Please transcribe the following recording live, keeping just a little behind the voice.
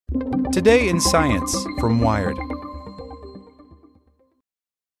Today in Science from Wired.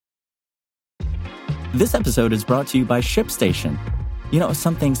 This episode is brought to you by ShipStation. You know,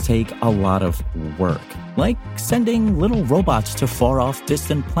 some things take a lot of work, like sending little robots to far-off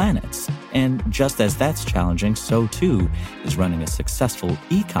distant planets. And just as that's challenging, so too is running a successful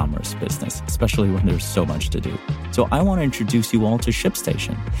e-commerce business, especially when there's so much to do. So I want to introduce you all to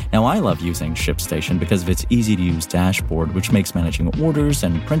ShipStation. Now, I love using ShipStation because of its easy-to-use dashboard, which makes managing orders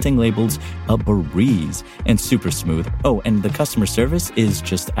and printing labels a breeze and super smooth. Oh, and the customer service is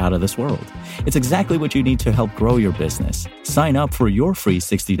just out of this world. It's exactly what you need to help grow your business. Sign up for your free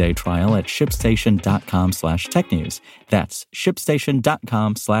 60-day trial at shipstation.com/technews. That's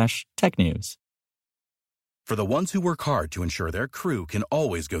shipstation.com/technews. For the ones who work hard to ensure their crew can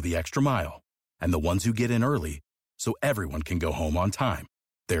always go the extra mile, and the ones who get in early so everyone can go home on time,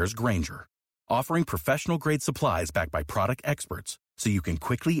 there's Grainger, offering professional-grade supplies backed by product experts so you can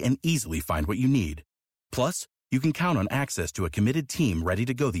quickly and easily find what you need. Plus, you can count on access to a committed team ready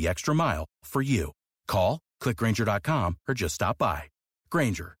to go the extra mile for you. Call, click Grainger.com, or just stop by.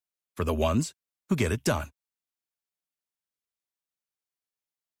 Grainger, for the ones who get it done.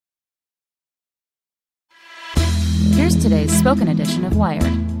 Here's today's spoken edition of Wired.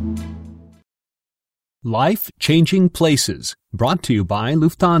 Life-Changing Places, brought to you by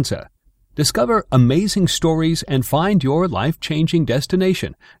Lufthansa. Discover amazing stories and find your life-changing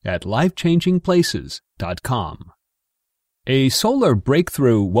destination at lifechangingplaces.com. A solar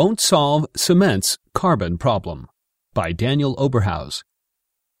breakthrough won't solve cement's carbon problem, by Daniel Oberhaus.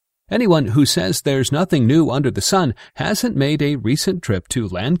 Anyone who says there's nothing new under the sun hasn't made a recent trip to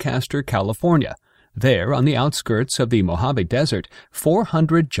Lancaster, California. There, on the outskirts of the Mojave Desert,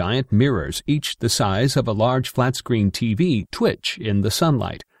 400 giant mirrors, each the size of a large flat-screen TV, twitch in the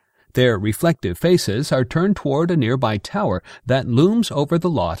sunlight. Their reflective faces are turned toward a nearby tower that looms over the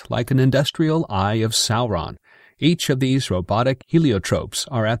lot like an industrial eye of Sauron. Each of these robotic heliotropes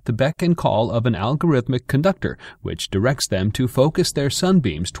are at the beck and call of an algorithmic conductor, which directs them to focus their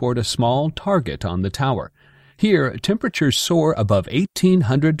sunbeams toward a small target on the tower. Here, temperatures soar above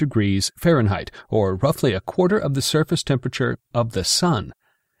 1,800 degrees Fahrenheit, or roughly a quarter of the surface temperature of the sun.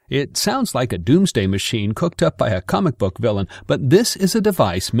 It sounds like a doomsday machine cooked up by a comic book villain, but this is a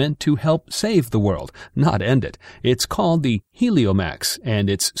device meant to help save the world, not end it. It's called the Heliomax, and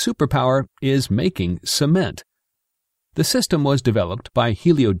its superpower is making cement. The system was developed by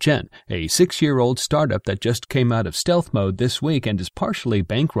Heliogen, a 6-year-old startup that just came out of stealth mode this week and is partially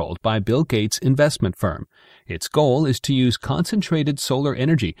bankrolled by Bill Gates' investment firm. Its goal is to use concentrated solar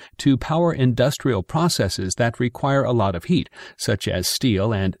energy to power industrial processes that require a lot of heat, such as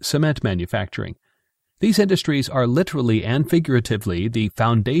steel and cement manufacturing. These industries are literally and figuratively the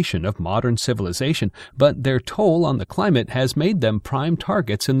foundation of modern civilization, but their toll on the climate has made them prime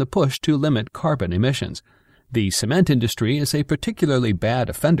targets in the push to limit carbon emissions. The cement industry is a particularly bad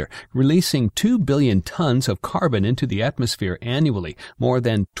offender, releasing 2 billion tons of carbon into the atmosphere annually, more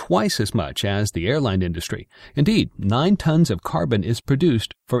than twice as much as the airline industry. Indeed, 9 tons of carbon is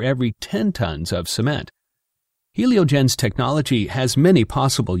produced for every 10 tons of cement. Heliogen's technology has many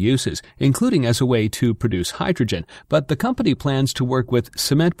possible uses, including as a way to produce hydrogen, but the company plans to work with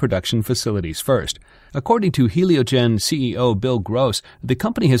cement production facilities first. According to Heliogen CEO Bill Gross, the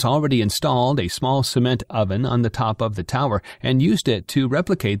company has already installed a small cement oven on the top of the tower and used it to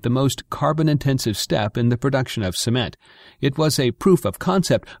replicate the most carbon-intensive step in the production of cement. It was a proof of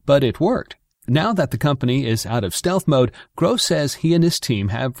concept, but it worked. Now that the company is out of stealth mode, Gross says he and his team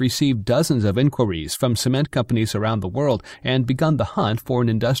have received dozens of inquiries from cement companies around the world and begun the hunt for an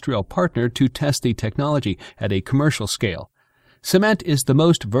industrial partner to test the technology at a commercial scale. Cement is the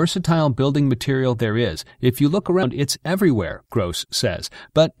most versatile building material there is. If you look around, it's everywhere, Gross says,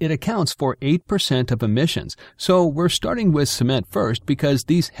 but it accounts for 8% of emissions. So we're starting with cement first because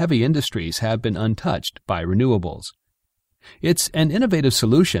these heavy industries have been untouched by renewables. It's an innovative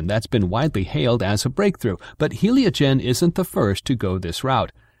solution that's been widely hailed as a breakthrough, but Heliogen isn't the first to go this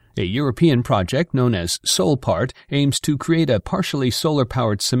route. A European project known as Solpart aims to create a partially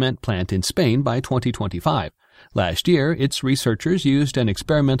solar-powered cement plant in Spain by 2025. Last year, its researchers used an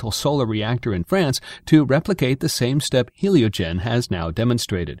experimental solar reactor in France to replicate the same step Heliogen has now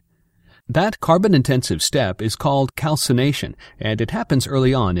demonstrated. That carbon-intensive step is called calcination, and it happens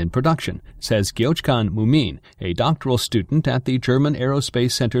early on in production, says Gökhan Mumin, a doctoral student at the German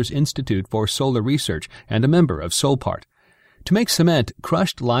Aerospace Center's Institute for Solar Research and a member of Solpart. To make cement,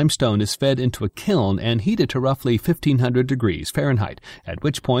 crushed limestone is fed into a kiln and heated to roughly 1,500 degrees Fahrenheit, at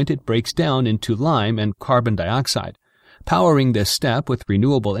which point it breaks down into lime and carbon dioxide. Powering this step with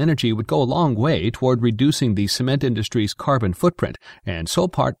renewable energy would go a long way toward reducing the cement industry's carbon footprint, and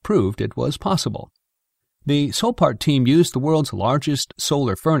Solpart proved it was possible. The Solpart team used the world's largest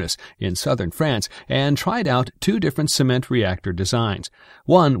solar furnace in southern France and tried out two different cement reactor designs.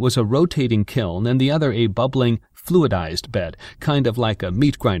 One was a rotating kiln and the other a bubbling, fluidized bed, kind of like a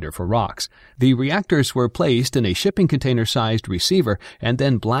meat grinder for rocks. The reactors were placed in a shipping container-sized receiver and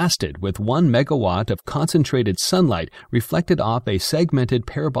then blasted with 1 megawatt of concentrated sunlight reflected off a segmented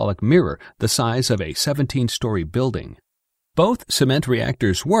parabolic mirror the size of a 17-story building. Both cement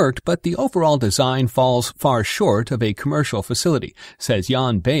reactors worked, but the overall design falls far short of a commercial facility, says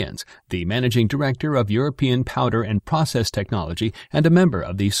Jan Bayens, the managing director of European Powder and Process Technology and a member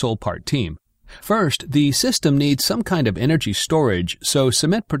of the Solpart team. First, the system needs some kind of energy storage, so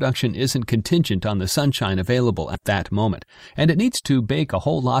cement production isn't contingent on the sunshine available at that moment, and it needs to bake a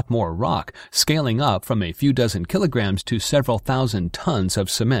whole lot more rock, scaling up from a few dozen kilograms to several thousand tons of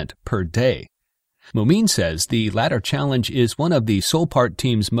cement per day. Mumin says the latter challenge is one of the Solpart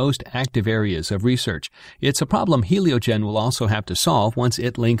team's most active areas of research. It's a problem Heliogen will also have to solve once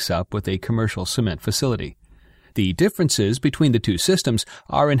it links up with a commercial cement facility. The differences between the two systems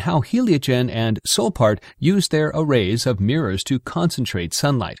are in how Heliogen and Solpart use their arrays of mirrors to concentrate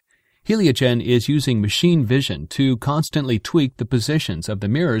sunlight. Heliogen is using machine vision to constantly tweak the positions of the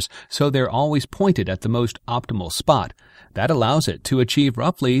mirrors so they're always pointed at the most optimal spot. That allows it to achieve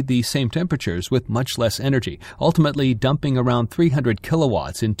roughly the same temperatures with much less energy, ultimately dumping around 300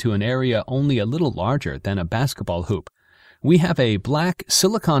 kilowatts into an area only a little larger than a basketball hoop. We have a black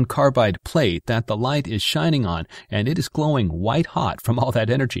silicon carbide plate that the light is shining on, and it is glowing white hot from all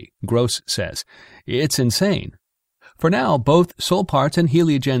that energy, Gross says. It's insane. For now, both Solpart's and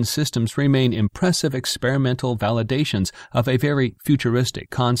Heliogen's systems remain impressive experimental validations of a very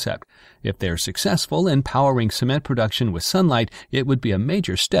futuristic concept. If they're successful in powering cement production with sunlight, it would be a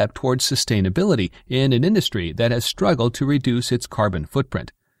major step towards sustainability in an industry that has struggled to reduce its carbon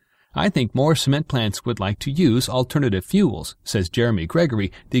footprint. I think more cement plants would like to use alternative fuels, says Jeremy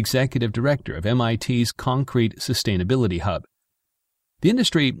Gregory, the executive director of MIT's Concrete Sustainability Hub. The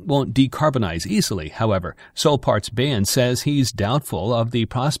industry won't decarbonize easily, however. Solpart's Bayan says he's doubtful of the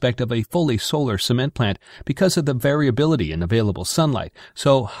prospect of a fully solar cement plant because of the variability in available sunlight,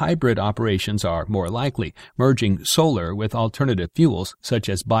 so hybrid operations are more likely, merging solar with alternative fuels such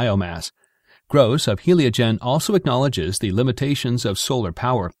as biomass. Gross of Heliogen also acknowledges the limitations of solar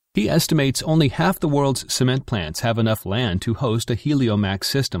power. He estimates only half the world's cement plants have enough land to host a Heliomax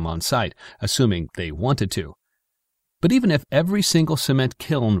system on site, assuming they wanted to. But even if every single cement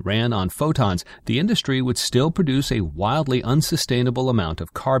kiln ran on photons, the industry would still produce a wildly unsustainable amount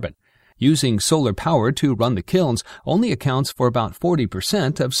of carbon. Using solar power to run the kilns only accounts for about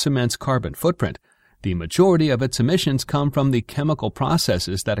 40% of cement's carbon footprint. The majority of its emissions come from the chemical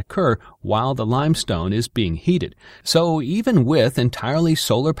processes that occur while the limestone is being heated. So even with entirely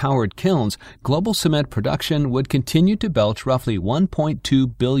solar-powered kilns, global cement production would continue to belch roughly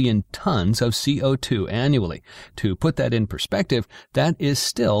 1.2 billion tons of CO2 annually. To put that in perspective, that is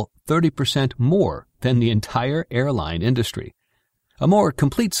still 30% more than the entire airline industry. A more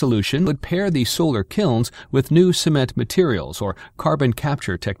complete solution would pair the solar kilns with new cement materials or carbon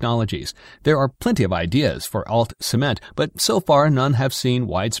capture technologies. There are plenty of ideas for alt cement, but so far none have seen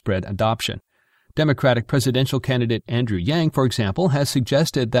widespread adoption. Democratic presidential candidate Andrew Yang, for example, has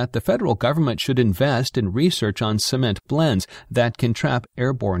suggested that the federal government should invest in research on cement blends that can trap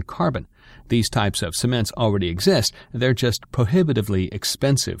airborne carbon. These types of cements already exist, they're just prohibitively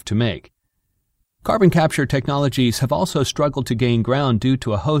expensive to make. Carbon capture technologies have also struggled to gain ground due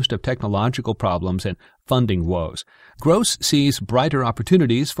to a host of technological problems and funding woes. Gross sees brighter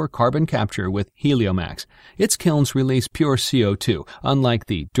opportunities for carbon capture with Heliomax. Its kilns release pure CO2, unlike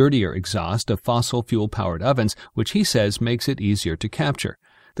the dirtier exhaust of fossil fuel-powered ovens, which he says makes it easier to capture.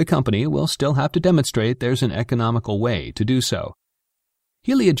 The company will still have to demonstrate there's an economical way to do so.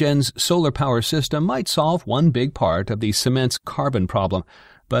 Heliogen's solar power system might solve one big part of the cement's carbon problem,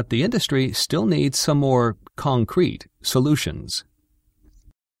 but the industry still needs some more concrete solutions.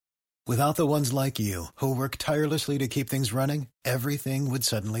 Without the ones like you, who work tirelessly to keep things running, everything would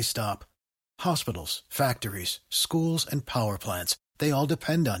suddenly stop. Hospitals, factories, schools, and power plants, they all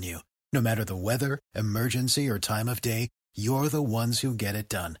depend on you. No matter the weather, emergency, or time of day, you're the ones who get it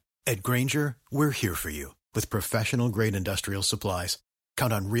done. At Grainger, we're here for you with professional-grade industrial supplies.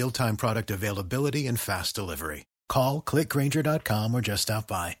 Count on real-time product availability and fast delivery. Call, click Grainger.com, or just stop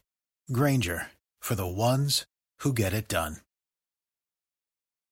by. Grainger, for the ones who get it done.